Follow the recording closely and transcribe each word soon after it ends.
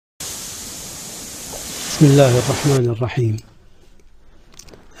بسم الله الرحمن الرحيم.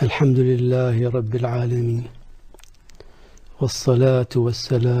 الحمد لله رب العالمين، والصلاة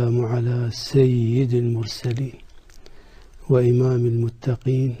والسلام على سيد المرسلين وإمام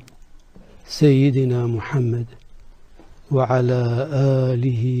المتقين سيدنا محمد وعلى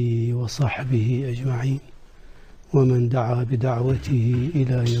آله وصحبه أجمعين ومن دعا بدعوته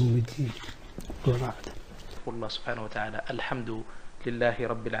إلى يوم الدين، وبعد. يقول الله سبحانه وتعالى: الحمد لله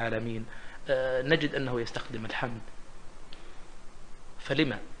رب العالمين. نجد أنه يستخدم الحمد،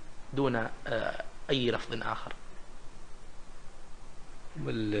 فلما دون أي لفظ آخر؟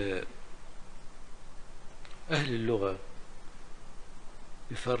 أهل اللغة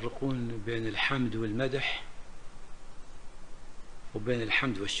يفرقون بين الحمد والمدح وبين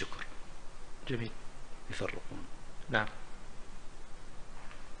الحمد والشكر. جميل. يفرقون. نعم.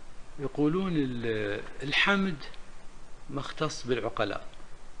 يقولون الحمد مختص بالعقلاء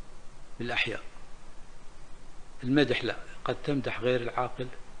بالأحياء، المدح لا، قد تمدح غير العاقل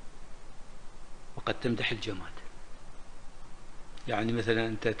وقد تمدح الجماد. يعني مثلا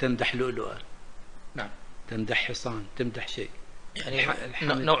أنت تمدح لؤلؤة، نعم، تمدح حصان، تمدح شيء، يعني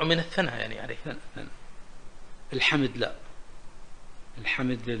نوع من الثناء يعني عليه. ثناء. الحمد لا،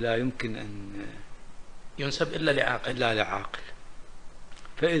 الحمد لا يمكن أن ينسب إلا لعاقل. لا لعاقل.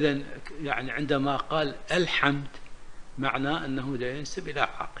 فإذا يعني عندما قال الحمد معناه أنه لا ينسب إلى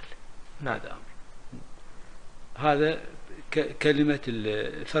عاقل. هذا أمر. هذا كلمة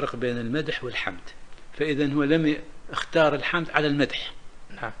الفرق بين المدح والحمد. فإذا هو لم اختار الحمد على المدح.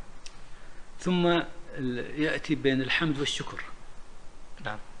 نعم. ثم يأتي بين الحمد والشكر.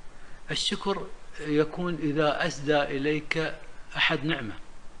 نعم. الشكر يكون إذا أسدى إليك أحد نعمة،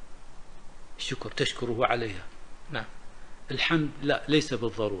 الشكر تشكره عليها. نعم. الحمد لا، ليس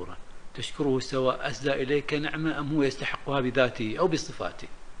بالضرورة تشكره سواء أسدى إليك نعمة أم هو يستحقها بذاته أو بصفاته.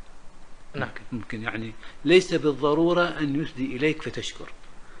 نعم. ممكن يعني ليس بالضرورة أن يسدي إليك فتشكر.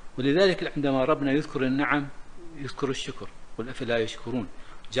 ولذلك عندما ربنا يذكر النعم يذكر الشكر، قل أفلا يشكرون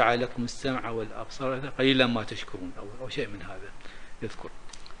جعل لكم السمع والأبصار قليلا ما تشكرون أو شيء من هذا يذكر.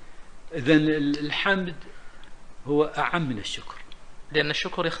 إذن الحمد هو أعم من الشكر، لأن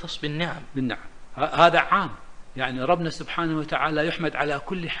الشكر يختص بالنعم. بالنعم، هذا عام. يعني ربنا سبحانه وتعالى يحمد على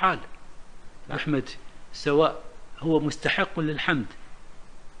كل حال. يحمد سواء هو مستحق للحمد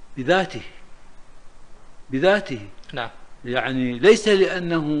بذاته. نعم. يعني ليس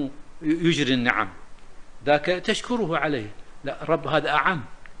لأنه يجري النعم ذاك تشكره عليه، لا، رب هذا أعم،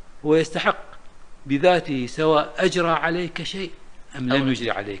 هو يستحق بذاته سواء أجرى عليك شيء أم لم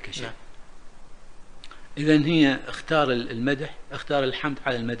يجري عليك شيء. نعم. إذن هي اختار المدح، اختار الحمد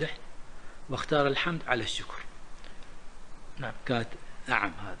على المدح، واختار الحمد على الشكر. نعم. كانت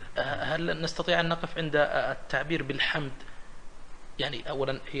نعم. هذا هل نستطيع أن نقف عند التعبير بالحمد؟ يعني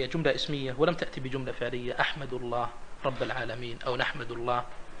أولا هي جملة اسمية ولم تأتي بجملة فعلية، أحمد الله رب العالمين أو نحمد الله.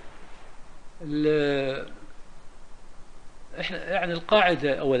 احنا يعني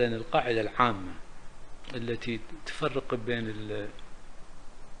القاعدة، أولا القاعدة العامة التي تفرق بين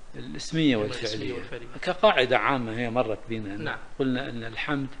الاسمية والفعلية كقاعدة عامة هي مرت بنا. نعم. قلنا أن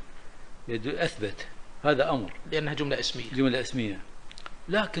الحمد أثبت، هذا أمر لأنها جملة اسمية.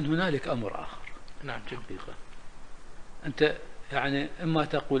 لكن هنالك أمر آخر. نعم. حقيقة أنت يعني إما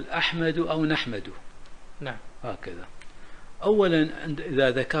تقول أحمد أو نحمد. نعم. هكذا. أولا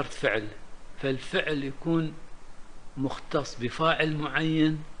إذا ذكرت فعل فالفعل يكون مختص بفاعل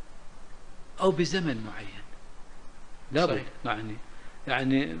معين أو بزمن معين. لابد.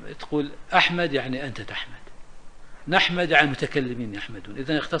 يعني تقول أحمد يعني أنت تحمد، نحمد يعني المتكلمين يحمدون.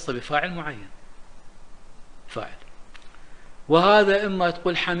 إذن اختص بفاعل معين، فاعل. وهذا إما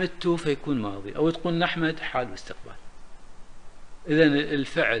تقول حمدت فيكون ماضي، أو تقول نحمد حال واستقبال. إذن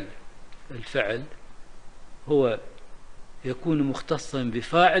الفعل هو يكون مختصا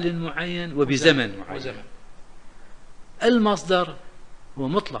بفاعل معين وبزمن معين. المصدر هو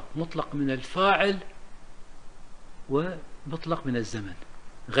مطلق من الفاعل ومطلق من الزمن،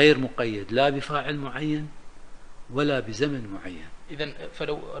 غير مقيد لا بفاعل معين ولا بزمن معين. إذن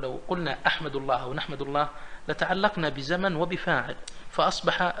فلو قلنا أحمد الله أو نحمد الله لتعلقنا بزمن وبفاعل،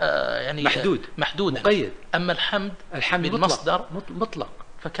 فأصبح يعني محدودا مقيد. أما الحمد بالمصدر مطلق،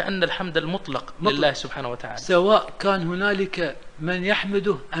 فكأن الحمد المطلق لله سبحانه وتعالى، سواء كان هنالك من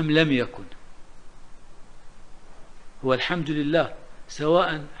يحمده أم لم يكن. هو الحمد لله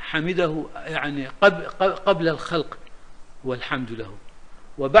سواء حمده يعني قبل الخلق والحمد له،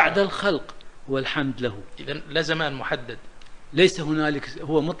 وبعد الخلق والحمد له. إذن لا زمان محدد، ليس هنالك،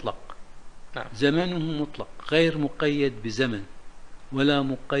 هو مطلق. نعم. زمنه مطلق غير مقيد بزمن ولا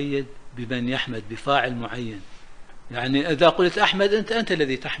مقيد بمن يحمد بفاعل معين. يعني إذا قلت أحمد أنت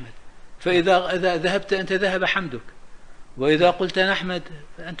الذي تحمد، فإذا ذهبت أنت ذهب حمدك، وإذا قلت نحمد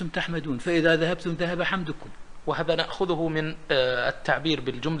فأنتم تحمدون، فإذا ذهبتم ذهب حمدكم. وهذا نأخذه من التعبير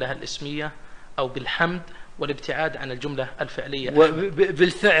بالجملة الاسمية أو بالحمد والابتعاد عن الجملة الفعلية.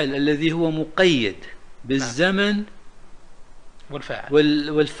 بالفعل الذي هو مقيد بالزمن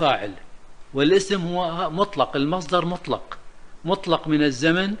والفاعل. والاسم هو مطلق، المصدر مطلق من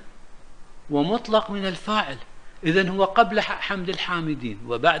الزمن ومطلق من الفاعل. إذن هو قبل حمد الحامدين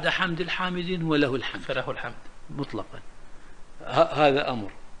وبعد حمد الحامدين هو له الحمد، فله الحمد مطلقا. هذا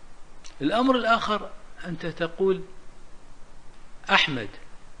أمر. الأمر الآخر أنت تقول أحمد،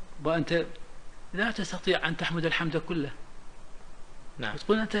 وأنت لا تستطيع أن تحمد الحمد كله. نعم.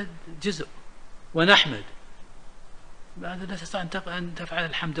 تقول أنت جزء. ونحمد، لا تستطيع أن تفعل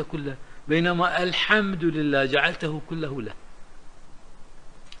الحمد كله، بينما الحمد لله جعلته كله له.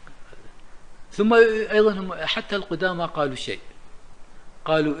 ثم أيضا هم حتى القدامى قالوا شيء،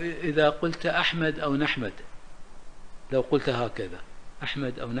 قالوا إذا قلت أحمد أو نحمد، لو قلت هكذا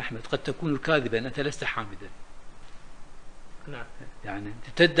أحمد أو نحمد قد تكون كاذبا، أنت لست حامدا. نعم. يعني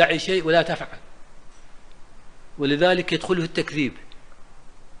تدعي شيء ولا تفعل، ولذلك يدخله التكذيب.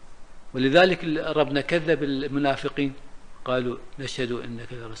 ولذلك ربنا كذب المنافقين، قالوا نشهد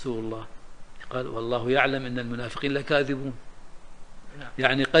إنك لرسول الله، قال والله يعلم إن المنافقين لكاذبون.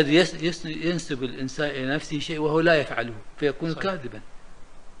 يعني قد ينسب الإنسان إلى نفسه شيء وهو لا يفعله فيكون صحيح. كاذبا،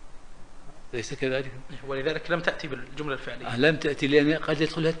 ليس كذلك؟ ولذلك لم تأتي بالجملة الفعلية. لم تأتي لأن قد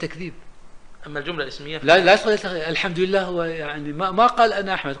يدخلها التكذيب. أما الجملة الاسمية لا يدخل الحمد لله. هو يعني ما قال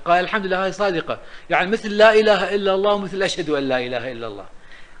أنا أحمد، قال الحمد لله، هذه صادقة. يعني مثل لا إله إلا الله ومثل أشهد أن لا إله إلا الله.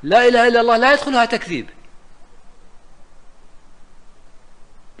 لا إله إلا الله لا يدخلها تكذيب.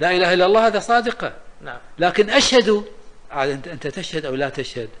 لا إله إلا الله هذا صادقة. نعم. لكن أشهد، أنت تشهد أو لا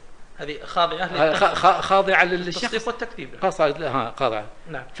تشهد، هذه خاضعة خاضعة للشخص التصديق والتكذيب. خاضعة.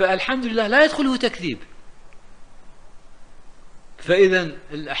 نعم. فالحمد لله لا يدخله تكذيب. فإذا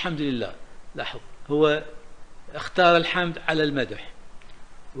الحمد لله، لاحظ، هو اختار الحمد على المدح،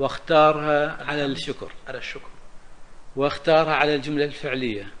 واختارها على الشكر، واختارها على الجملة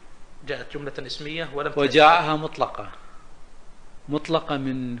الفعلية. جاءت جملة اسمية وجاءها مطلقة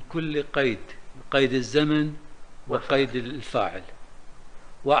من كل قيد الزمن وقيد الفاعل،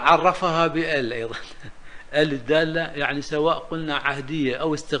 وعرفها بال أيضا. الدالة يعني سواء قلنا عهدية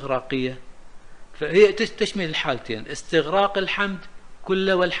أو استغراقية، فهي تشمل الحالتين، استغراق الحمد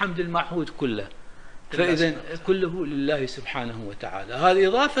كله والحمد المعهود كله. فإذا كله لله سبحانه وتعالى. هذه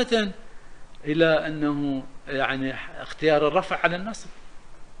إضافة إلى أنه يعني اختيار الرفع على النصب،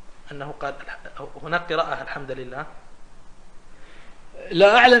 أنه قال هناك قراءة الحمد لله.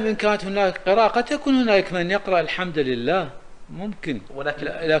 لا أعلم إن كانت هناك قراءة، قد تكون هناك من يقرأ الحمد لله ممكن،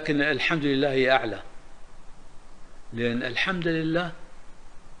 لكن الحمد لله هي أعلى، لأن الحمد لله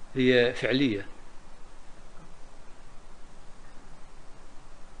هي فعلية.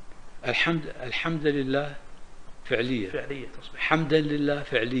 الحمد لله فعلية تصبح حمدا لله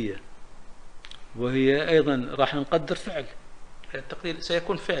فعلية، وهي أيضا راح نقدر فعل، التقدير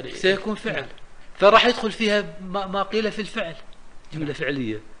سيكون فعل. فراح يدخل فيها ما قيل في الفعل، جملة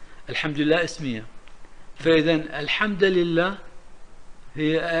فعلية. الحمد لله اسمية. فإذا الحمد لله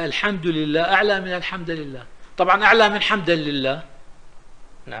هي الحمد لله أعلى من الحمد لله، طبعا أعلى من حمدا لله.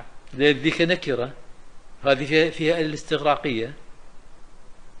 نعم. ذيك نكرة، هذه فيها الاستغراقية،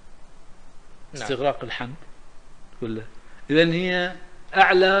 استغراق الحمد كله. إذن هي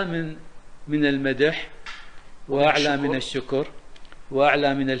أعلى من المدح، وأعلى من الشكر،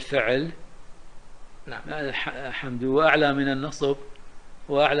 وأعلى من الفعل. نعم. الحمد، وأعلى من النصب،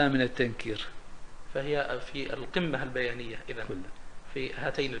 وأعلى من التنكير. فهي في القمة البيانية إذن في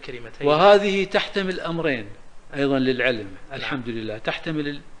هاتين الكلمتين. وهذه تحتمل أمرين أيضا للعلم. الحمد لله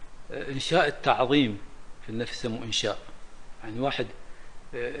تحتمل إنشاء التعظيم في النفس، يسموه إنشاء. يعني واحد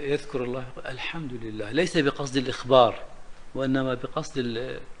يذكر الله الحمد لله ليس بقصد الإخبار، وإنما بقصد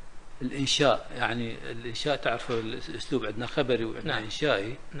الإنشاء. يعني الإنشاء تعرف الأسلوب، عندنا خبري وعندنا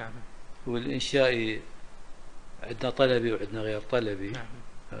إنشائي. نعم. والإنشائي عندنا طلبي وعندنا غير طلبي. نعم.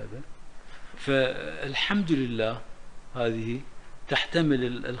 هذا. فالحمد لله هذه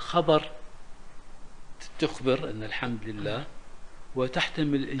تحتمل الخبر، تخبر أن الحمد لله،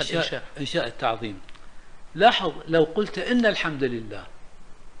 وتحتمل إنشاء التعظيم. لاحظ لو قلت إن الحمد لله،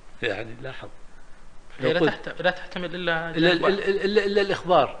 يعني لاحظ لا تحتمل إلا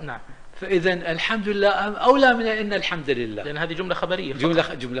الإخبار. نعم. فإذا الحمد لله أولى من إن الحمد لله، لأن هذه جملة خبرية،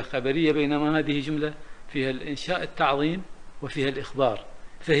 جملة خبرية، بينما هذه جملة فيها الإنشاء التعظيم وفيها الإخبار،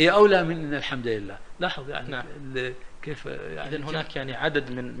 فهي أولى من إن الحمد لله. لاحظ يعني. نعم. كيف يعني. إذن هناك يعني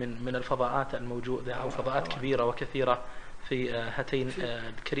عدد من الفضاءات الموجودة، أو فضاءات كبيرة وكثيرة في هاتين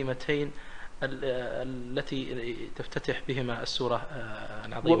الكلمتين التي تفتتح بهما السورة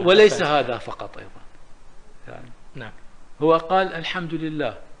العظيمة. وليس هذا فقط أيضا يعني نعم. هو قال الحمد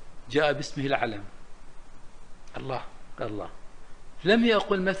لله، جاء باسمه العلم الله. الله، لم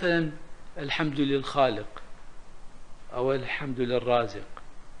يقل مثلا الحمد للخالق أو الحمد للرازق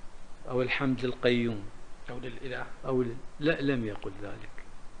أو الحمد للقيوم أو للإله لا، لم يقل ذلك،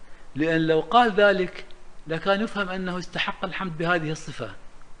 لأن لو قال ذلك لكان يفهم أنه استحق الحمد بهذه الصفة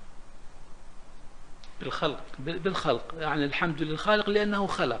بالخلق، يعني الحمد للخالق لأنه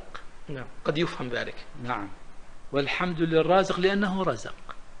خلق. نعم، قد يفهم ذلك. نعم. والحمد للرازق لأنه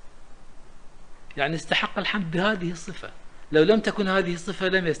رزق، يعني استحق الحمد بهذه الصفة. لو لم تكن هذه الصفة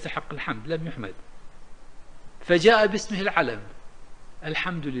لم يستحق الحمد، لم يحمد. فجاء باسمه العلم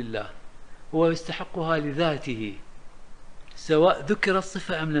الحمد لله، هو يستحقها لذاته سواء ذكر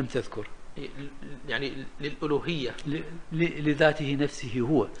الصفة أم لم تذكر، يعني للألوهية، لذاته نفسه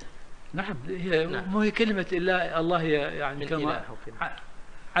هو. نعم. مو هي كلمة الله هي يعني كما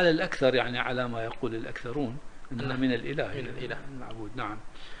على الأكثر، يعني على ما يقول الأكثرون أنها من الإله المعبود. نعم.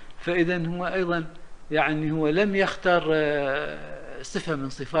 فإذا هو أيضا يعني هو لم يختار صفة من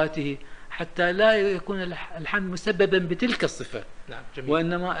صفاته حتى لا يكون الحمد مسببا بتلك الصفة. نعم. جميل.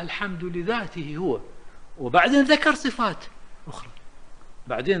 وإنما الحمد لذاته هو، وبعدين ذكر صفات أخرى،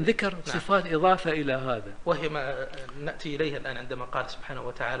 بعدين ذكر صفات إضافة إلى هذا، وهي ما نأتي إليها الآن عندما قال سبحانه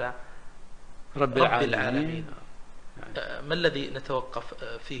وتعالى رب العالمين. ما الذي نتوقف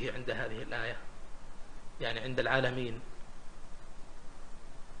فيه عند هذه الآية، يعني عند العالمين؟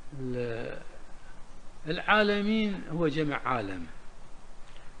 العالمين هو جمع عالم.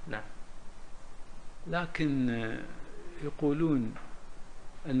 نعم. لكن يقولون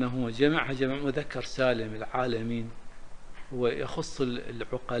أنه جمع مذكر سالم. العالمين هو يخص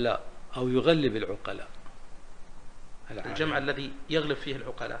العقلاء أو يغلب العقلاء. الجمع الذي يغلب فيه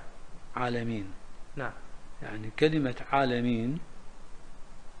العقلاء عالمين. نعم. يعني كلمة عالمين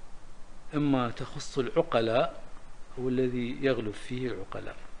إما تخص العقلاء أو الذي يغلب فيه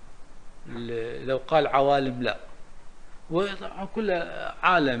العقلاء. لو قال عوالم لا، وكل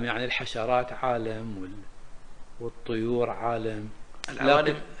عالم يعني الحشرات عالم والطيور عالم.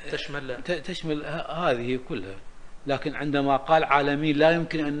 العوالم تشمل هذه كلها، لكن عندما قال عالمين لا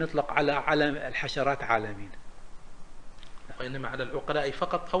يمكن أن نطلق على عالم الحشرات عالمين، وإنما على العقلاء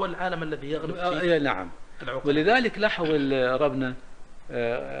فقط، هو العالم الذي يغلب فيه. نعم. العقلاء. ولذلك لاحظوا ربنا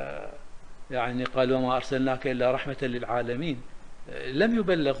يعني قال وما أرسلناك إلا رحمة للعالمين، لم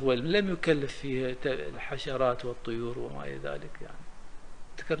يبلغ ولم يكلف فيه الحشرات والطيور وما إلى ذلك، يعني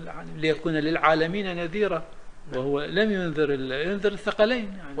ذكر العالم ليكون للعالمين نذيرا، وهو لم ينذر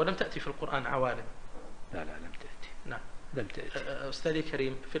الثقلين يعني. ولم تأتي في القرآن عوالم. لا لم تأتي. نعم. لم تأتي. أستاذي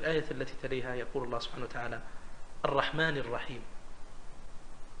الكريم، في الآية التي تليها يقول الله سبحانه وتعالى الرحمن الرحيم.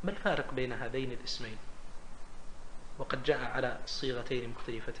 ما الفارق بين هذين الاسمين وقد جاء على صيغتين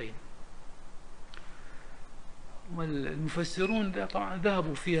مختلفتين؟ والمفسرون طبعا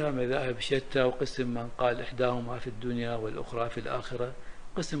ذهبوا فيها مذاهب شتى، وقسم من قال إحداهما في الدنيا والأخرى في الآخرة،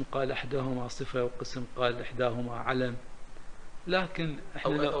 قسم قال إحداهما صفة وقسم قال إحداهما علم، لكن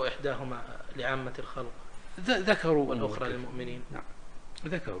أو إحداهما لعامة الخلق ذكروا والأخرى للمؤمنين. نعم،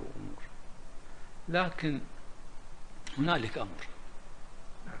 ذكروا أمور، لكن هنالك أمر.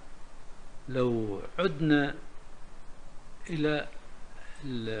 لو عدنا إلى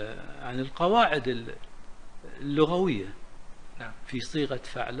عن القواعد اللغوية في صيغة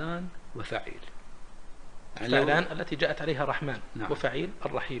فعلان وفعيل، فعلان التي جاءت عليها رحمن. نعم. وفعيل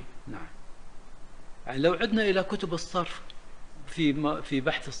الرحيم. نعم. يعني لو عدنا إلى كتب الصرف في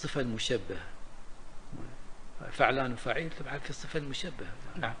بحث الصفة المشبهة، فعلان وفعيل طبعا في الصفة المشبهة.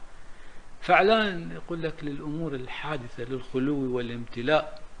 نعم. فعلان يقول لك للأمور الحادثة، للخلو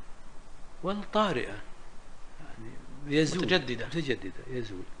والامتلاء والطارئة، يعني يزول، متجددة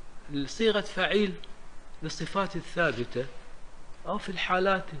يزول. صيغة فعيل للصفات الثابتة أو في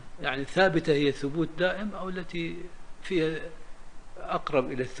الحالات يعني الثابتة هي ثبوت دائم أو التي فيها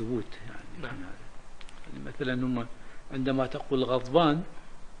أقرب إلى الثبوت يعني. نعم. يعني مثلا هم عندما تقول غضبان،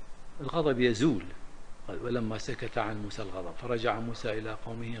 الغضب يزول، ولما سكت عن موسى الغضب فرجع موسى إلى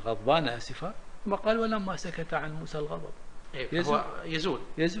قومه غضبان آسفا، ثم قال ولما سكت عن موسى الغضب. هو يزول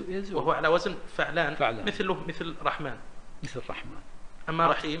وهو على وزن فعلان. مثل رحمن. مثل رحمن. أما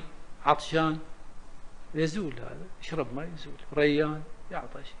رحيم عطشان يزول، هذا يشرب ما يزول. ريان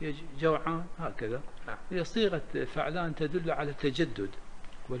يعطش، جوعان، هكذا. هي صيغة فعلان تدل على التجدد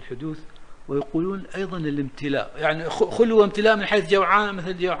والحدوث. ويقولون أيضا الامتلاء، يعني خلو وامتلاء من حيث جوعان،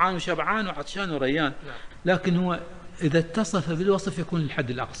 مثل جوعان وشبعان وعطشان وريان. لكن هو إذا اتصف بالوصف يكون للحد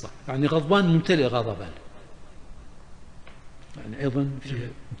الأقصى، يعني غضبان ممتلئ غضبا. يعني أيضا فيها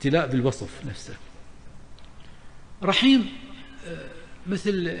امتلاء بالوصف نفسه. رحيم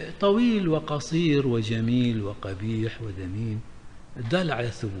مثل طويل وقصير وجميل وقبيح وذميم، الدالة على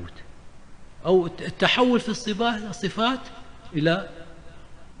الثبوت أو التحول في الصفات إلى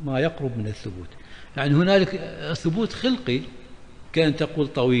ما يقرب من الثبوت. يعني هنالك ثبوت خلقي، كان تقول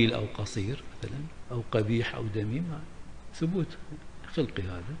طويل أو قصير مثلا أو قبيح أو ذميم، ثبوت خلقي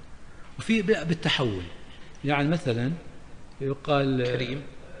هذا. وفي بالتحول، يعني مثلا يقال كريم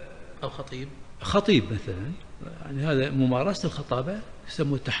أو خطيب مثلا، يعني هذا ممارسة الخطابة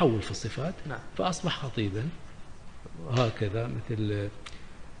يسموه التحول في الصفات. نعم. فأصبح خطيبا. وهكذا مثل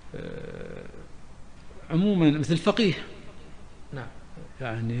عموما مثل فقيه. نعم.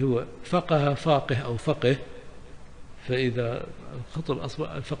 يعني هو فاقه أو فقه، فإذا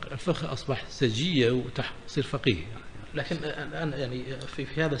الفقه أصبح سجية وتصير فقيه يعني. لكن الآن يعني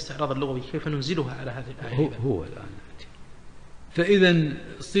في هذا الاستعراض اللغوي كيف ننزلها على هذه الآية؟ هو الآن. فإذا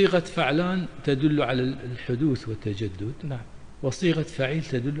صيغة فعلان تدل على الحدوث والتجدد. نعم. وصيغة فعيل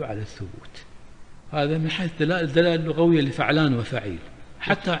تدل على الثبوت. هذا من حيث الدلالة اللغوية لفعلان وفعيل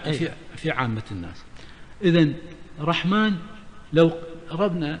حتى في عامة الناس. إذن رحمن، لو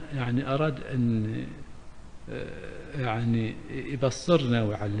ربنا يعني أراد أن يعني يبصرنا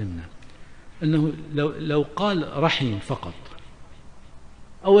ويعلمنا أنه لو قال رحيم فقط،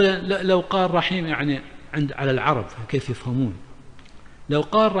 أولا لو قال رحيم يعني على العرب كيف يفهمون. لو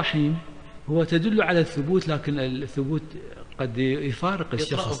قال رحيم هو تدل على الثبوت، لكن الثبوت قد يفارق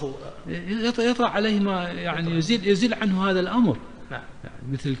الشخص، يطرأ عليه ما يعني يزيل عنه هذا الأمر. نعم.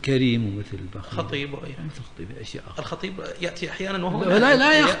 يعني مثل كريم ومثل بخيل، خطيب وغيره. مثل خطيب أشياء أخرى. الخطيب يأتي أحيانا وهو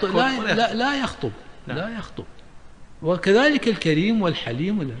لا يخطب، نعم. لا يخطب. وكذلك الكريم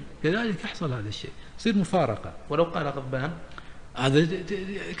والحليم كذلك يحصل هذا الشيء، يصير مفارقة. ولو قال غضبان هذا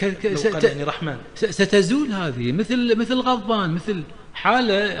لو قال يعني رحمن ستزول هذه، مثل غضبان، مثل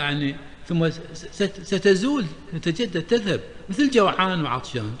حالة يعني، ثم ستزول تتجدد تذهب، مثل جوعان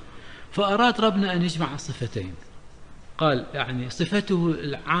وعطشان. فأراد ربنا أن يجمع الصفتين، قال يعني صفته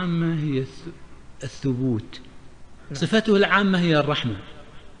العامة هي الثبوت. نعم. صفته العامة هي الرحمة.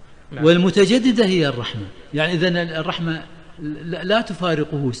 نعم. والمتجددة هي الرحمة. يعني إذن الرحمة لا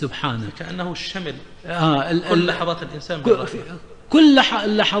تفارقه سبحانه، كأنه الشمل كل لحظات الإنسان كل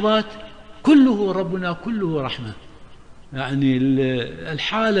اللحظات كله ربنا، كله رحمة. يعني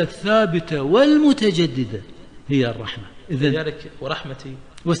الحالة الثابتة والمتجددة هي الرحمة. إذن لذلك ورحمتي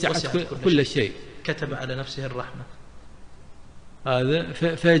وسعت كل شيء، كتب على نفسه الرحمة. هذا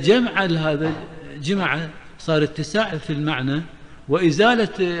فجمع هذا جمع، صار اتساع في المعنى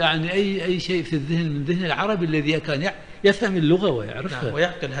وإزالة يعني أي شيء في الذهن من ذهن العربي الذي كان يفهم اللغة ويعرفها. نعم.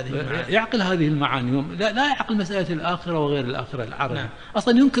 ويعقل هذه المعاني. يعقل هذه المعاني. لا يعقل مسألة الآخرة وغير الآخرة. العربي نعم.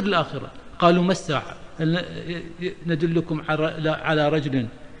 أصلا ينكر الآخرة. قالوا ما الساعة؟ ندلكم على رجل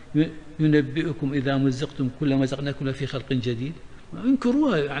ينبئكم إذا مزقتم كل مزقناكم في خلق جديد.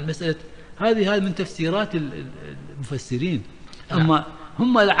 ينكروها عن مسألة هذه من تفسيرات المفسرين. نعم. أما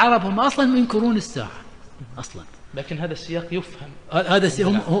هم العرب هم أصلا ينكرون الساعة أصلا. لكن هذا السياق يفهم، هذا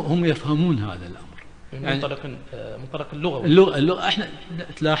هم يفهمون هذا الأمر من يعني منطلق اللغة. اللغة احنا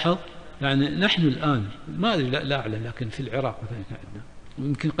تلاحظ يعني نحن الآن ما أدري لا أعلم، لكن في العراق مثلا عندنا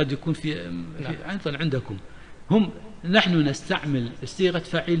يمكن قد يكون في أيضا عندكم، نحن نستعمل صيغة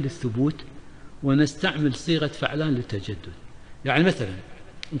فعيل للثبوت ونستعمل صيغة فعلان للتجدد. يعني مثلا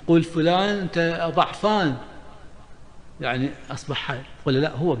نقول فلان أنت ضعفان، يعني أصبح قل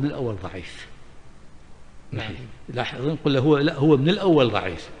لا هو من الأول ضعيف. نعم. لاحظ نقول له هو من الأول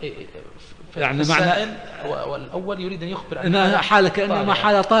ضعيف. يعني معنى والأول يريد أن يخبر عن حالة كأنما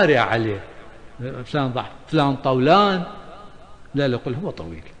حالة طارئة عليه. فلان ضعف، فلان طولان، لا قل هو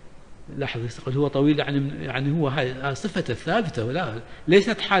طويل. لاحظ يقول هو طويل يعني هو هاي صفة ثابتة، ولا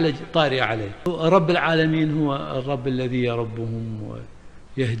ليست حالة طارئة عليه. رب العالمين هو الرب الذي يربهم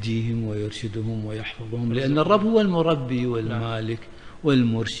ويهديهم ويرشدهم ويحفظهم، لأن الرب هو المربي والمالك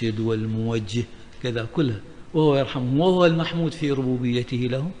والمرشد والموجه كذا كلها، وهو يرحمهم، وهو المحمود في ربوبيته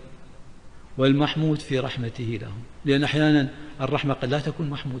لهم والمحمود في رحمته لهم. لأن أحيانا الرحمة قد لا تكون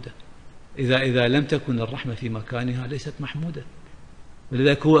محمودة، إذا لم تكن الرحمة في مكانها ليست محمودة.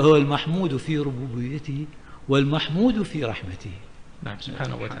 ولذلك هو المحمود في ربوبيته والمحمود في رحمته. نعم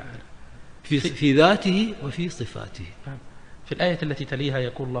سبحانه وتعالى في ذاته وفي صفاته. في الآية التي تليها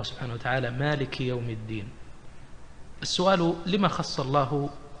يقول الله سبحانه وتعالى مالك يوم الدين. السؤال: لما خص الله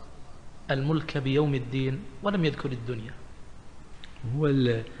الملك بيوم الدين ولم يذكر الدنيا؟ هو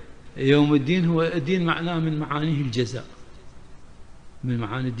يوم الدين، هو الدين معناه من معانيه الجزاء، من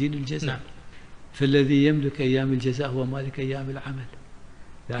معاني الدين الجزاء. نعم. فالذي يملك أيام الجزاء هو مالك أيام العمل،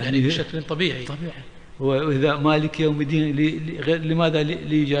 يعني بشكل طبيعي. وإذا مالك يوم الدين لماذا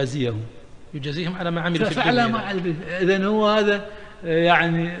ليجازيهم؟ يجازيهم على ما عملوا في فعلى ما عملوا. إذن هو هذا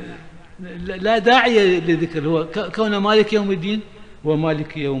يعني لا داعي لذكر. هو كون مالك يوم الدين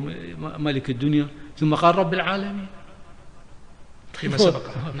ومالك مالك الدنيا، ثم قال رب العالمين فيما سبق.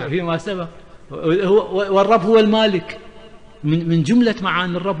 فيما سبق. والرب هو المالك، من جملة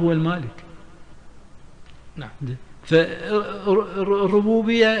معاني الرب هو المالك. نعم.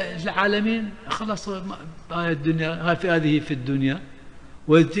 فالربوبية العالمين خلاص، الدنيا هذه في الدنيا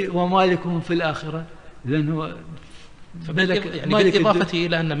ومالكهم في الآخرة. إذن هو يعني بالإضافة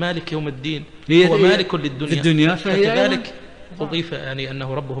إلى أن مالك يوم الدين هو مالك للدنيا، فكذلك أضيف يعني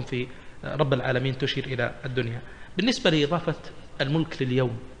أنه ربهم في رب العالمين تشير إلى الدنيا. بالنسبة لإضافة الملك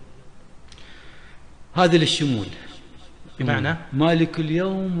لليوم، هذا للشمول، بمعنى مالك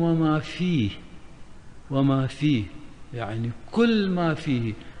اليوم وما فيه يعني كل ما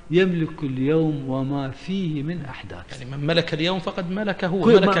فيه، يملك اليوم وما فيه من أحداث. يعني من ملك اليوم فقد ملك هو،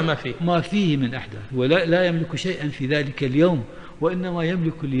 ملك ما فيه من أحداث، ولا يملك شيئا في ذلك اليوم، وإنما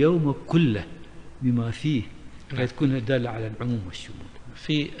يملك اليوم كله بما فيه، فتكون دالة على العموم والشمول.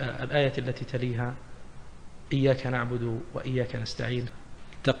 في الآية التي تليها إياك نعبد وإياك نستعين،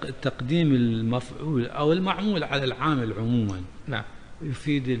 تقديم المفعول أو المعمول على العامل عموما. نعم.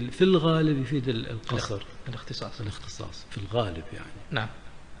 يفيد في الغالب يفيد القصر، الاختصاص في الغالب يعني. نعم.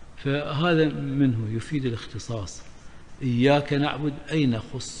 فهذا منه يفيد الاختصاص. إياك نعبد أي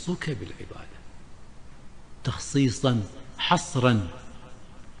نخصك بالعبادة تخصيصا حصرا،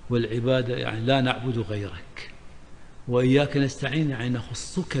 والعبادة يعني لا نعبد غيرك. وإياك نستعين يعني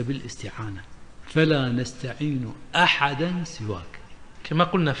نخصك بالاستعانة، فلا نستعين أحدا سواك، كما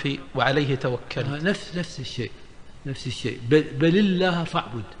قلنا في وعليه توكل. نفس الشيء. بل الله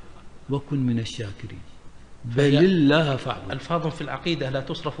فاعبد وكن من الشاكرين. بل الله فاعبد. ألفاظ في العقيدة لا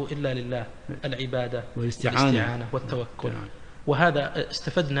تصرف إلا لله، العبادة والاستعانة والتوكل. وهذا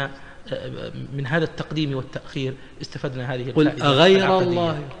استفدنا من هذا التقديم والتأخير، استفدنا هذه الفائدة.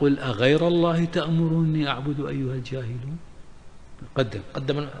 قل أغير الله تأمرني أعبد أيها الجاهلون.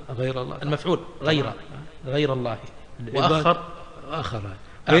 قدم غير الله المفعول غير الله، وأخر.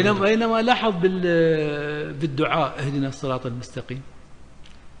 بينما لاحظ بالدعاء اهدنا الصراط المستقيم،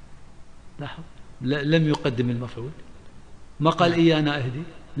 لاحظ لم يقدم المفعول، ما قال إيانا اهدي،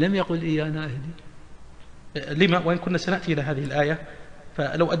 لم يقل إيانا اهدي. لما؟ وإن كنا سنأتي إلى هذه الآية،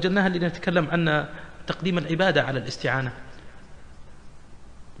 فلو أجلناها لنتكلم عن تقديم العبادة على الاستعانة.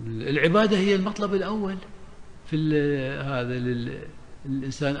 العبادة هي المطلب الأول في هذا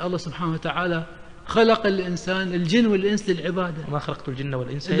للإنسان. الله سبحانه وتعالى خلق الإنسان، الجن والإنس للعبادة، وما خلقت الجن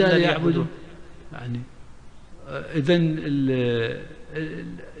والإنس إلا ليعبدون. يعني إذن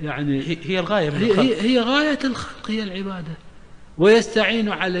يعني هي الغاية من الخلق، هي غاية الخلق هي العبادة، ويستعين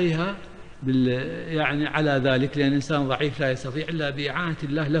عليها يعني على ذلك، لأن الإنسان ضعيف لا يستطيع إلا بإعانة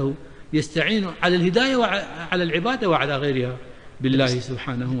الله له، يستعين على الهداية وعلى العبادة وعلى غيرها بالله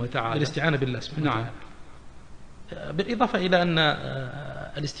سبحانه وتعالى، بالاستعانة بالله سبحانه وتعالى. نعم. بالإضافة إلى أن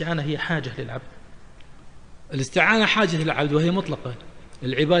الاستعانة هي حاجة للعبد. الاستعانة حاجة للعبد وهي مطلقة.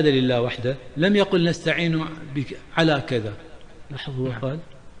 العبادة لله وحده، لم يقل نستعين بك على كذا. لاحظ هو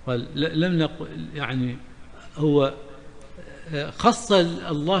قال لم نقل، يعني هو خص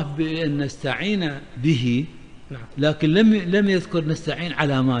الله بأن نستعين به، لكن لم يذكر نستعين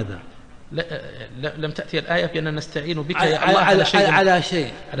على ماذا. لم تأتي الآية بأن نستعين بك يا الله على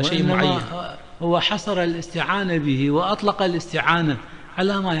شيء معين. هو حصر الاستعانة به وأطلق الاستعانة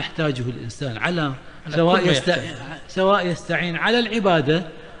على ما يحتاجه الإنسان، على سواء يستعين على العبادة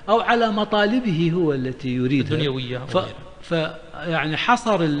أو على مطالبه هو التي يريدها الدنيوية. يعني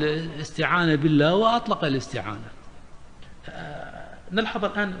حصر الاستعانة بالله وأطلق الاستعانة. نلحظ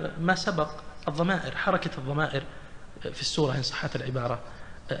الآن ما سبق، الضمائر، حركة الضمائر في السورة إن صحت العبارة.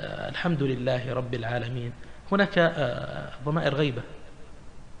 الحمد لله رب العالمين، هناك ضمائر غيبة،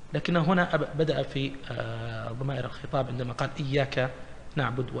 لكن هنا بدأ في ضمائر الخطاب عندما قال إياك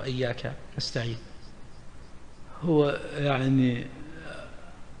نعبد وإياك نستعين. هو يعني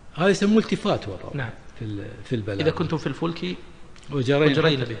هذا يسموه التفات وراء. نعم. في البلاغة، إذا كنتم في الفلك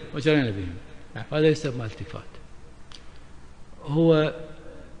وجرينا بهم. نعم. هذا يسمى التفات. هو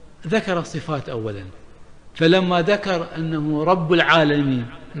ذكر الصفات أولا، فلما ذكر أنه رب العالمين،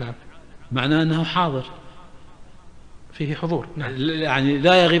 نعم، معناه أنه حاضر، فيه حضور. نعم. يعني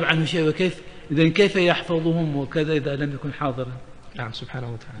لا يغيب عنه شيء. وكيف إذن كيف يحفظهم وكذا إذا لم يكن حاضرا؟ نعم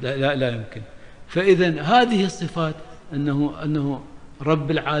سبحانه وتعالى. لا يمكن. فإذا هذه الصفات، أنه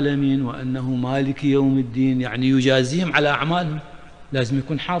رب العالمين وأنه مالك يوم الدين، يعني يجازيهم على أعمالهم، لازم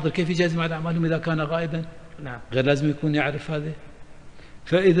يكون حاضر. كيف يجازيهم على أعمالهم إذا كان غائبا؟ نعم. غير لازم يكون يعرف هذا.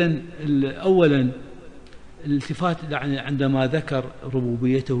 فإذا أولا الالتفات يعني عندما ذكر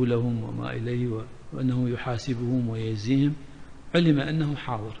ربوبيته لهم وما إليه وأنه يحاسبهم ويجزيهم علم أنه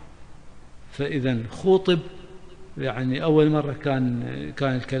حاضر. فإذا خوطب يعني أول مرة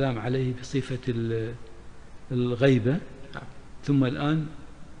كان الكلام عليه بصفة الغيبة، ثم الآن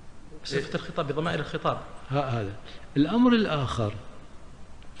صفة الخطاب بضمائر الخطاب. هذا الأمر الآخر،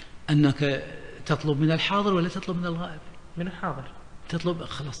 أنك تطلب من الحاضر ولا تطلب من الغائب؟ من الحاضر. تطلب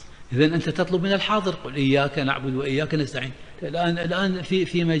خلاص. إذا أنت تطلب من الحاضر، قل إياك نعبد وإياك نستعين. الآن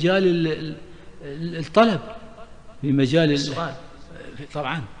في مجال الطلب، في مجال السؤال.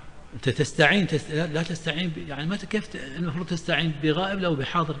 طبعا أنت تستعين لا تستعين يعني ما كيف المفروض تستعين بغائب لو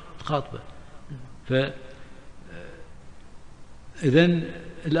بحاضر تخاطبه. ف إذن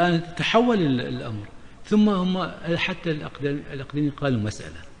الآن تحول الأمر. ثم هم حتى الأقدمين قالوا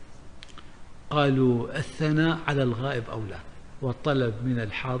مسألة، قالوا الثناء على الغائب أولى والطلب من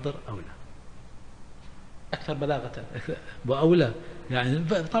الحاضر أولى، أكثر بلاغة وأولى يعني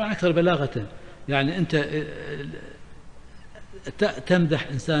طبعا أكثر بلاغة. يعني أنت تمدح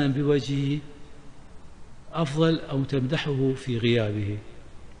إنسانا بوجهه أفضل أو تمدحه في غيابه؟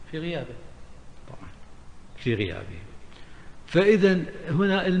 في غيابه طبعا في غيابه. فإذا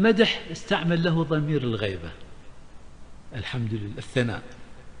هنا المدح استعمل له ضمير الغيبة، الحمد لله، الثناء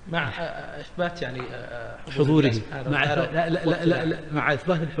مع إثبات يعني حضوره، مع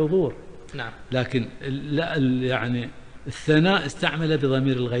إثبات الحضور. نعم. لكن لا يعني الثناء استعمل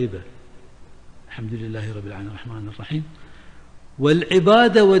بضمير الغيبة، الحمد لله رب العالمين الرحمن الرحيم.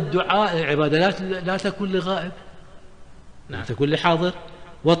 والعبادة والدعاء، العبادة لا تكون لغائب، نعم، تكون لحاضر،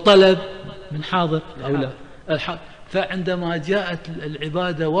 والطلب من حاضر أولى. فعندما جاءت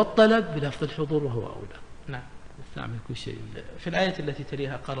العبادة والطلب بلفظ الحضور وهو أولى. نعم. استعمل كل شيء. في الآية التي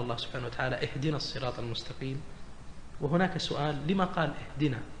تليها قال الله سبحانه وتعالى اهدنا الصراط المستقيم، وهناك سؤال، لما قال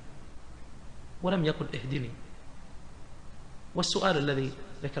اهدنا ولم يقل اهدني؟ والسؤال الذي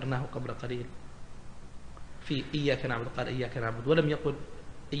ذكرناه قبل قليل في إياك نعبد قال إياك نعبد ولم يقل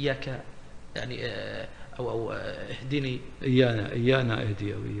إياك يعني أو اهدني، إيانا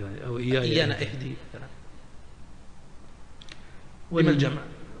اهدي أو إيانا اهدي. لما الجمع؟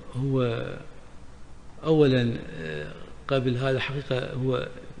 هو أولا قبل هذا حقيقة هو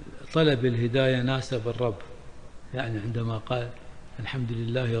طلب الهداية ناسب الرب، يعني عندما قال الحمد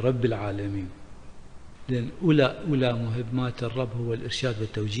لله رب العالمين، لأن أولى مهمات الرب هو الإرشاد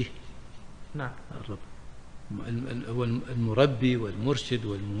والتوجيه. نعم. الرب هو المربي والمرشد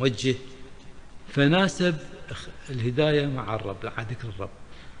والموجه، فناسب الهداية مع الرب، مع ذكر الرب.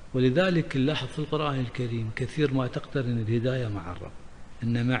 ولذلك نلاحظ في القرآن الكريم كثير ما تقترن الهداية مع الرب،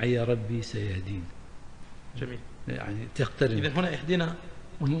 إن معي ربي سيهدين. جميل. يعني تقترن. إذن هنا اهدنا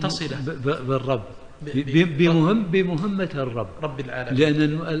متصلة بالرب، بمهمة الرب رب العالمين،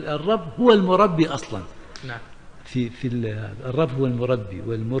 لأن الرب هو المربي أصلا. نعم. في الرب هو المربي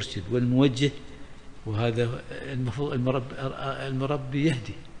والمرشد والموجه، وهذا المفروض المربي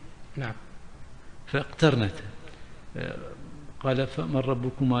يهدي. نعم. فاقترنت. قال فمن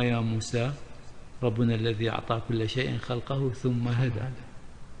ربكما يا موسى؟ ربنا الذي أعطى كل شيء خلقه ثم هدى.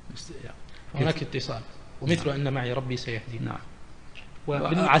 هناك اتصال، ومثل أن معي ربي سيهدين. نعم.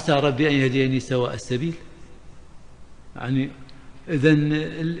 عسى ربي أن يهديني سواء السبيل. يعني إذن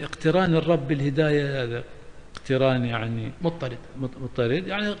الاقتران الرب بالهداية هذا اقتران يعني مضطرد،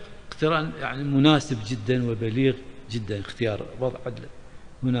 يعني اقتران يعني مناسب جدا وبليغ جدا، اختيار وضع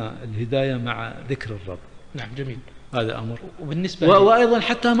هنا الهداية مع ذكر الرب. نعم. جميل. هذا أمر. وبالنسبة وأيضا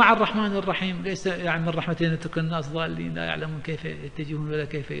حتى مع الرحمن الرحيم، ليس يعني من رحمتين ترك الناس ضالين لا يعلمون كيف يتجهون ولا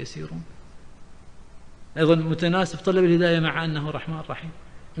كيف يسيرون. أيضا متناسب طلب الهداية مع أنه رحمن رحيم،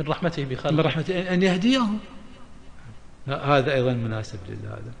 من رحمته بخلقه، من رحمته أن يهديهم. هذا أيضا مناسب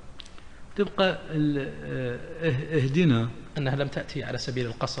لهذا. تبقى اهدنا أنها لم تأتي على سبيل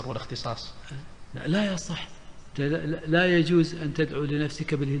القصر والاختصاص. لا يصح، لا يجوز أن تدعو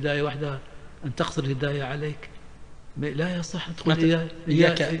لنفسك بالهداية وحدها، أن تقصر الهداية عليك. لا يصح أن تقول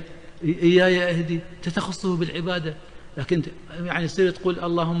إياي أهدي، تتخصه بالعبادة. لكن يعني يصير تقول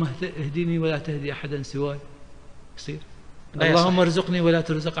اللهم اهديني ولا تهدي أحدا سواي، يصير اللهم ارزقني ولا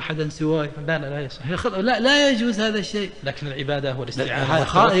ترزق أحدا سواي. لا يصح. لا يجوز هذا الشيء. لكن العبادة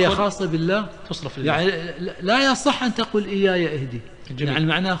والاستعانة هي خاصة بالله، تصرف لله. يعني لا يصح أن تقول إياي أهدي. جميل. يعني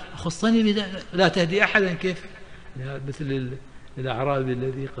معناه خصني لا تهدي أحدا. كيف؟ مثل الأعرابي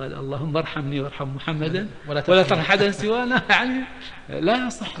الذي قال اللهم ارحمني وارحم محمدا ولا ترحم أحدا سوانا. يعني لا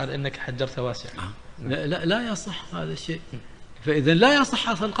يصح. قال إنك حجرت واسع. لا يصح هذا الشيء. فإذا لا يصح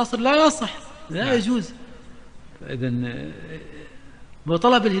القصر، لا يصح، لا يجوز. فإذا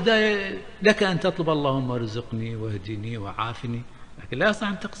وطلب الهداية لك أن تطلب اللهم ارزقني واهدني وعافني، لكن لا يصح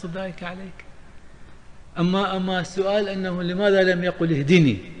أن تقصد ذلك عليك. أما السؤال أنه لماذا لم يقل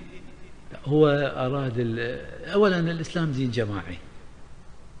اهدني، هو أراد أولا الإسلام دين جماعي،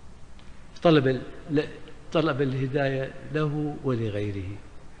 طلب الهداية له ولغيره،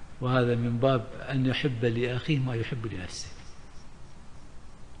 وهذا من باب أن يحب لأخيه ما يحب لنفسه.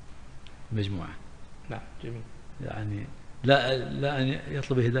 مجموعة. نعم جميل. يعني لا أن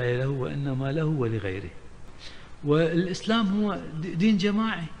يطلب هداية له، وإنما له ولغيره. والإسلام هو دين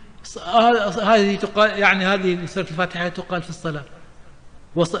جماعي. هذه تقال، يعني هذه سورة الفاتحة تقال في الصلاة،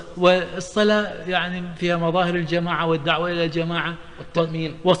 والصلاة يعني فيها مظاهر الجماعة والدعوة إلى الجماعة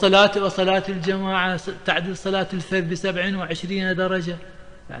والتأمين، وصلاة الجماعة تعدل صلاة الفرد ب27 درجة،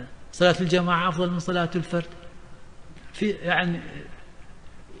 يعني صلاة الجماعة أفضل من صلاة الفرد في يعني.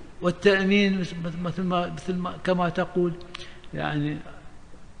 والتأمين مثل ما كما تقول، يعني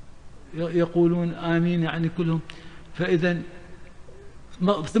يقولون آمين يعني كلهم. فإذا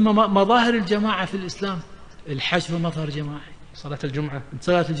ثم مظاهر الجماعة في الإسلام، الحج هو مظهر جماعي، صلاة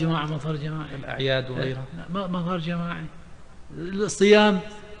الجمعة مظهر جماعي، الأعياد وغيرها مظهر جماعي. الصيام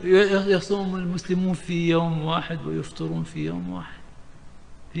يصوم المسلمون في يوم واحد ويفطرون في يوم واحد،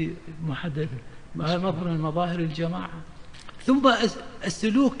 في محدد، مظهر من مظاهر الجماعة. ثم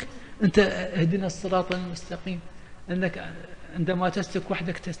السلوك، أنت اهدنا الصراط المستقيم، أنك عندما تسلك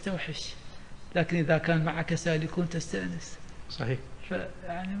وحدك تستوحش، لكن إذا كان معك سالكون تستأنس. صحيح.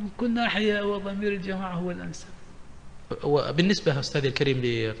 فيعني من كل ناحية وضمير الجماعة هو الأنسب. وبالنسبة أستاذي الكريم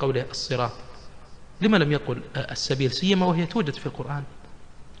لقوله الصراط، لما لم يقل السبيل، سيما وهي توجد في القرآن؟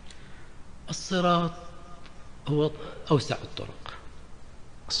 الصراط هو أوسع الطرق.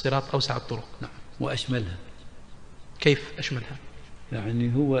 الصراط أوسع الطرق. نعم، وأشملها. كيف أشملها؟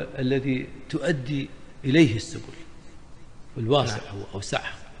 يعني هو الذي تؤدي إليه السبل، والواسع نعم. هو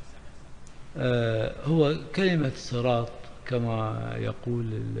أوسعها. هو كلمة صراط كما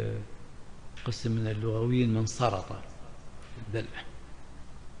يقول قسم من اللغويين من سرط الدلع،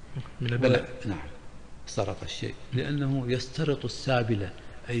 من البلع. نعم، سرط الشيء لأنه يسترط السابلة،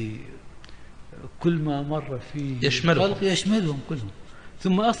 أي كل ما مر فيه يشملهم كلهم.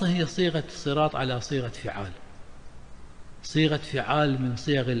 ثم أصلا هي صيغة الصراط على صيغة فعال، صيغة فعال من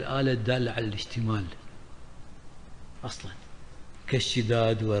صيغ الآلة الدالة على الاشتمال أصلا،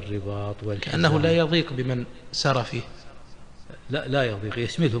 كالشداد والرباط والحزام. كأنه لا يضيق بمن سار فيه. لا يضيق،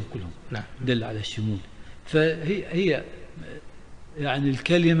 يشملهم كلهم. نعم. دل على الشمول. فهي يعني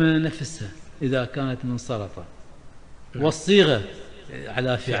الكلمة نفسها إذا كانت منصرطة، نعم. والصيغة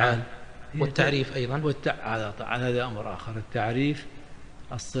على فعال، والتعريف أيضا على هذا أمر آخر. التعريف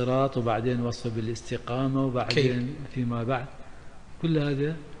الصراط، وبعدين وصفه بالاستقامة، وبعدين فيما بعد، كل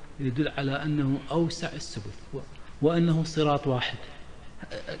هذا يدل على أنه أوسع السبل، وأنه صراط واحد.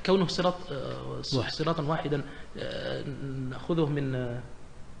 كونه صراطا واحدا نأخذه من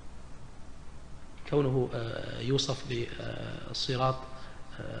كونه يوصف بالصراط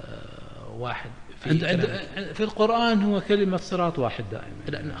واحد في القرآن هو كلمة صراط واحد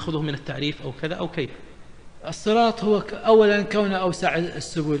دائما. نأخذه من التعريف أو كذا أو كيف؟ الصراط هو أولا كونه أوسع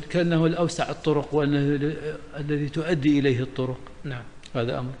السبل، كأنه الأوسع الطرق، وأنه الذي تؤدي إليه الطرق. نعم.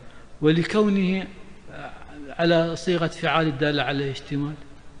 هذا أمر. ولكونه على صيغة فعال الدالة على الاشتمال،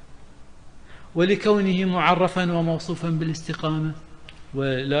 ولكونه معرفا وموصوفا بالاستقامة،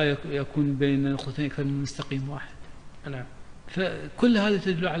 ولا يكون بين نقطتين أكثر من مستقيم واحد. نعم. فكل هذا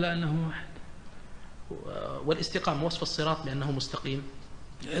تدل على أنه واحد. والاستقامة وصف الصراط بأنه مستقيم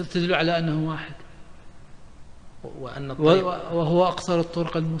تدل على أنه واحد، وأن وهو أقصر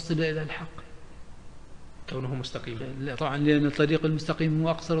الطرق الموصلة إلى الحق، كونه مستقيم. طبعا لأن الطريق المستقيم هو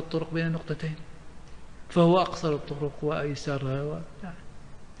أقصر الطرق بين نقطتين، فهو أقصر الطرق وأيسرها.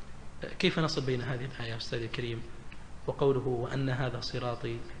 كيف نصل بين هذه الآية أستاذ الكريم وقوله وأن هذا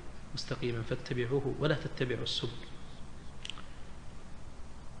صراطي مستقيما فاتبعوه ولا تتبعوا السبل؟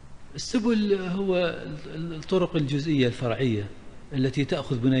 السبل هو الطرق الجزئية الفرعية التي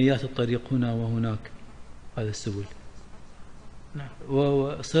تأخذ بنيات الطريق هنا وهناك، هذا السبل. نعم.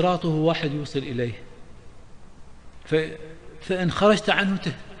 وصراطه واحد يوصل إليه، فإن خرجت عنه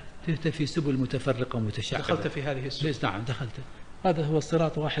تهتفي سبل متفرقة متشعبة. دخلت في هذه السبل. نعم دخلت. هذا هو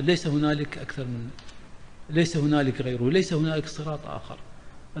الصراط واحد، ليس هنالك أكثر من، ليس هنالك غيره، ليس هنالك صراط آخر.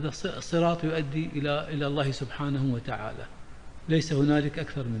 هذا الصراط يؤدي إلى الله سبحانه وتعالى، ليس هنالك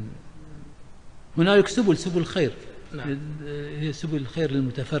أكثر من، هنالك سبل خير. نعم. هي سبل الخير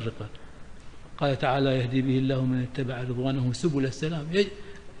المتفرقة. قال تعالى يهدي به الله من اتبع رضوانه سبل السلام،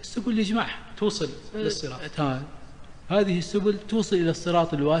 السبل يجمعها توصل للصراط. هذه السبل توصل إلى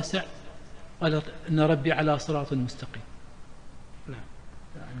الصراط الواسع، قال إن ربي على صراط مستقيم. نعم.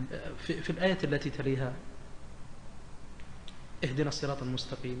 في الآية التي تليها اهدنا الصراط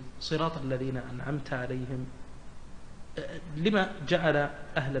المستقيم صراط الذين أنعمت عليهم، لما جعل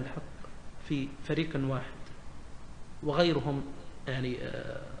أهل الحق في فريق واحد وغيرهم يعني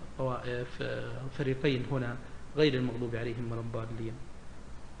طوائف فريقين هنا غير المغضوب عليهم ولا الضالين؟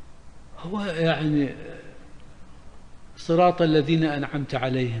 هو يعني صراط الذين أنعمت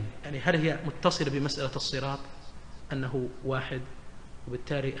عليهم، يعني هل هي متصلة بمسألة الصراط أنه واحد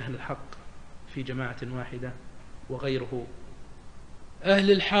وبالتالي أهل الحق في جماعة واحدة وغيره؟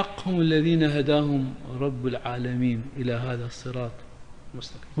 أهل الحق هم الذين هداهم رب العالمين إلى هذا الصراط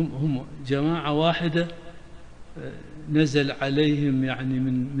مستقيم، هم جماعة واحدة نزل عليهم يعني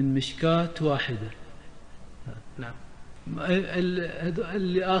من مشكاة واحدة. نعم.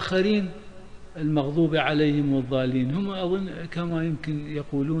 الآخرين المغضوب عليهم والضالين هم أظن كما يمكن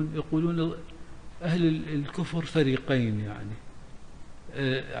يقولون أهل الكفر فريقين،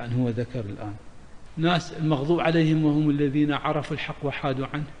 يعني هو ذكر الآن ناس المغضوب عليهم وهم الذين عرفوا الحق وحادوا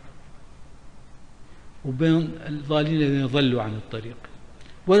عنه، وبين الضالين الذين ضلوا عن الطريق.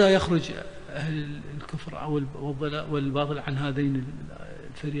 ولا يخرج أهل الكفر أو والباطل عن هذين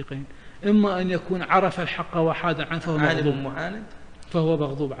الفريقين، إما أن يكون عرف الحق وحاد عنه فهو مغضوب معاند فهو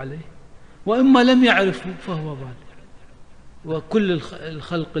مغضوب عليه، وإما لم يعرفه فهو ضال. وكل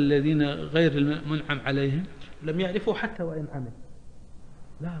الخلق الذين غير المنعم عليهم لم يعرفوا حتى وإن عمل.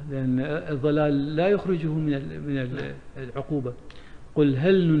 لا، لأن الضلال لا يخرجه من العقوبة. قل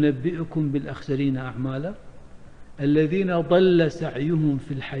هل ننبئكم بالأخسرين أعمالا الذين ضل سعيهم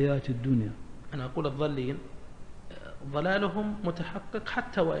في الحياة الدنيا. أنا أقول الضالين ضلالهم متحقق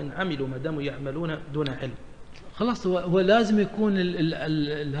حتى وإن عملوا ما داموا يعملون دون علم. خلاص، هو لازم يكون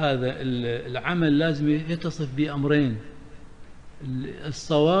هذا العمل لازم يتصف بأمرين: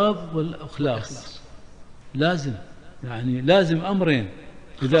 الصواب والإخلاص. لازم أمرين.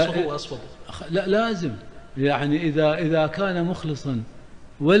 إذا وأصوب لا، لازم يعني إذا كان مخلصا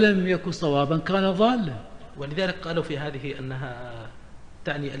ولم يكن صوابا كان ضالا. ولذلك قالوا في هذه أنها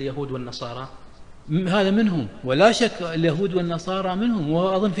تعني اليهود والنصارى. هذا منهم ولا شك، اليهود والنصارى منهم،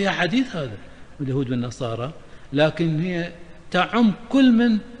 وأظن فيها حديث هذا اليهود والنصارى، لكن هي تعم كل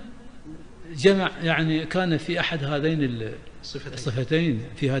من جمع، يعني كان في أحد هذين الصفتين،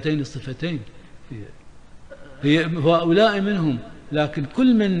 في هاتين الصفتين، هي هؤلاء منهم، لكن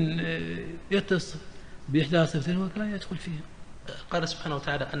كل من يتصف بإحدى الصفتين هو كان يدخل فيها. قال سبحانه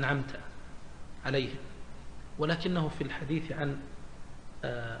وتعالى أنعمت عليهم، ولكنه في الحديث عن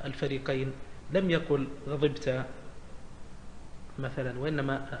الفريقين لم يقل غضبت مثلا،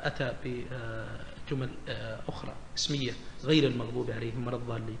 وإنما أتى بجمل أخرى اسمية غير المغضوب عليهم ولا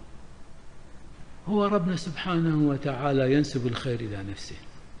الضالين. هو ربنا سبحانه وتعالى ينسب الخير إلى نفسه.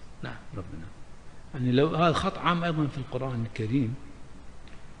 نعم، ربنا يعني لو هذا خط عام أيضا في القرآن الكريم: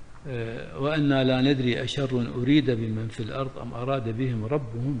 وأنا لا ندري أشر أريد بمن في الأرض أم أراد بهم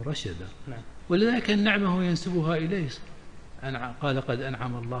ربهم رشدا. نعم. ولذلك النعمة هو ينسبها إليه. قال قد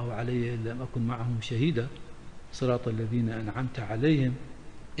أنعم الله علي إن لم أكن معهم شهيدا صراط الذين أنعمت عليهم.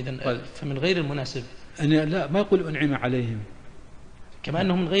 إذن فمن غير المناسب لا، ما يقول أنعم عليهم، كما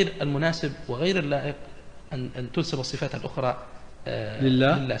أنه من غير المناسب وغير اللائق أن تنسب الصفات الأخرى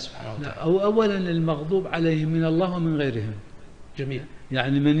لله سبحانه وتعالى. أولا المغضوب عليهم من الله ومن غيرهم. جميل.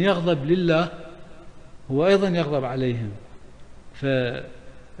 يعني من يغضب لله هو أيضا يغضب عليهم.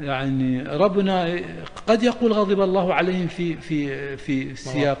 يعني ربنا قد يقول غضب الله عليهم في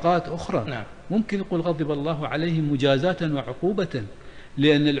سياقات أخرى. نعم. ممكن يقول غضب الله عليهم مجازاة وعقوبة،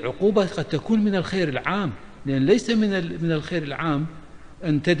 لأن العقوبة قد تكون من الخير العام، لأن ليس من الخير العام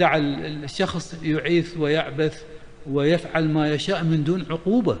أن تدع الشخص يعيث ويعبث ويفعل ما يشاء من دون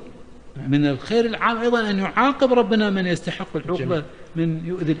عقوبة. من الخير العام أيضا أن يعاقب ربنا من يستحق العقوبة من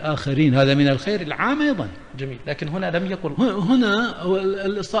يؤذي الآخرين، هذا من الخير العام أيضا. جميل. لكن هنا لم يقل، هنا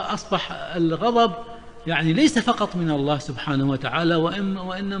أصبح الغضب يعني ليس فقط من الله سبحانه وتعالى،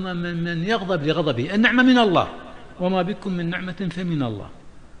 وإنما من يغضب لغضبه. النعمة من الله، وما بكم من نعمة فمن الله.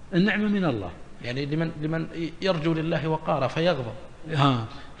 النعمة من الله، يعني لمن يرجو لله وقارا فيغضب.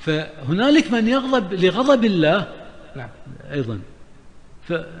 فهنالك من يغضب لغضب الله. نعم. أيضا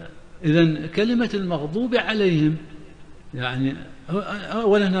إذن كلمة المغضوب عليهم يعني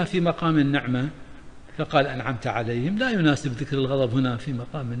أولا هنا في مقام النعمة، فقال أنعمت عليهم، لا يناسب ذكر الغضب هنا في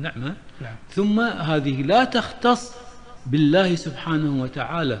مقام النعمة. نعم. ثم هذه لا تختص بالله سبحانه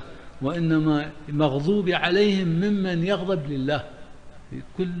وتعالى، وإنما مغضوب عليهم ممن يغضب لله،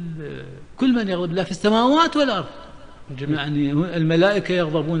 كل من يغضب الله في السماوات والأرض. جميل. يعني الملائكة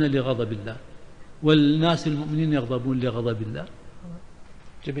يغضبون لغضب الله، والناس المؤمنين يغضبون لغضب الله.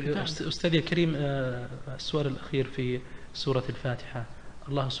 جميل. أستاذي الكريم، السؤال الأخير في سورة الفاتحة،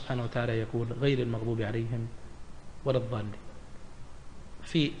 الله سبحانه وتعالى يقول غير المغضوب عليهم ولا الضالين.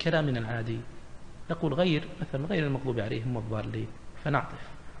 في كلامنا العادي نقول غير مثلا غير المغضوب عليهم والضالين فنعطف،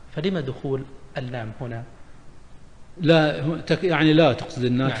 فلما دخول اللام هنا؟ لا يعني لا تقصد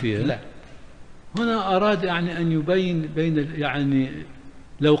النافية. لا، هنا أراد يعني أن يبين يعني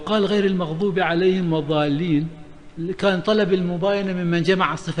لو قال غير المغضوب عليهم والضالين كان طلب المباينة ممن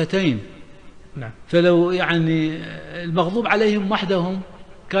جمع الصفتين. نعم. فلو يعني المغضوب عليهم وحدهم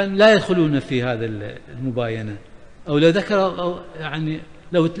كان لا يدخلون في هذا المباينة، أو لو ذكر أو يعني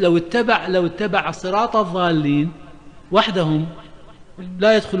لو اتبع صراط الضالين وحدهم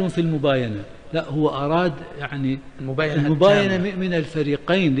لا يدخلون في المباينة. لا، هو أراد يعني المباينة من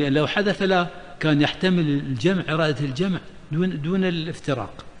الفريقين، لأن لو حدث لا كان يحتمل الجمع، إرادة الجمع دون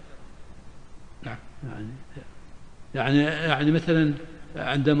الافتراق. نعم. يعني مثلا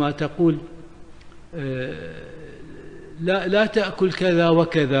عندما تقول لا تأكل كذا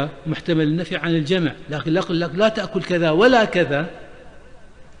وكذا، محتمل النفي عن الجمع، لكن يقول لك لا تأكل كذا ولا كذا،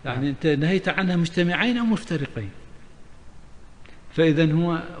 يعني أنت نهيت عنها مجتمعين أو مفترقين. فإذا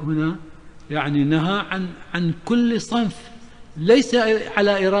هو هنا يعني نهى عن كل صنف ليس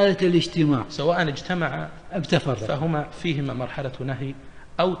على إرادة الاجتماع، سواء اجتمع أم تفرق، فهما فيهما مرحلة نهي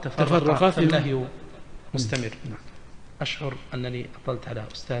أو تفرق فالنهي مستمر. أشعر أنني أطلت على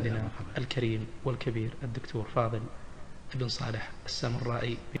أستاذنا الكريم والكبير الدكتور فاضل بن صالح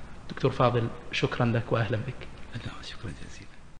السامرائي. دكتور فاضل، شكرا لك وأهلا بك. شكرا جزيلا.